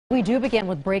We do begin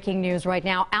with breaking news right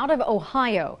now out of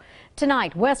Ohio.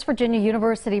 Tonight, West Virginia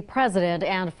University president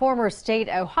and former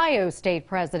Ohio State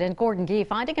President Gordon Gee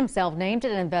finding himself named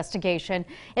in an investigation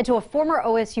into a former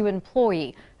OSU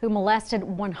employee who molested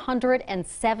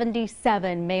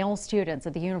 177 male students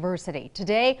at the university.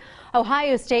 Today,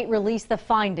 Ohio State released the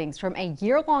findings from a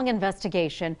year-long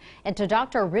investigation into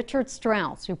Dr. Richard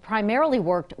Strauss, who primarily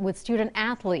worked with student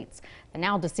athletes. The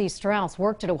now deceased Strauss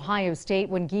worked at Ohio State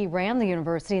when Gee ran the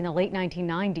university in the late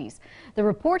 1990s. The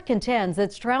report contends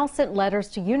that Strauss sent letters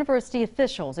to university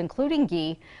officials, including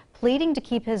Gee, pleading to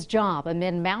keep his job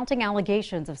amid mounting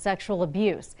allegations of sexual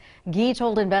abuse. Gee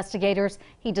told investigators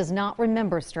he does not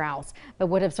remember Strauss, but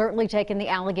would have certainly taken the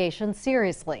allegations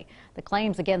seriously. The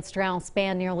claims against Strauss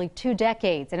span nearly 2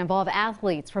 decades and involve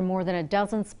athletes from more than a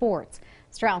dozen sports.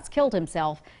 Strauss killed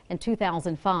himself in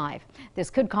 2005. This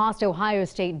could cost Ohio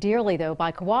State dearly, though, by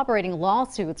corroborating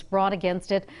lawsuits brought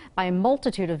against it by a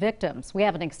multitude of victims. We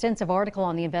have an extensive article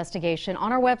on the investigation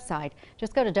on our website.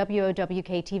 Just go to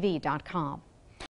WOWKTV.com.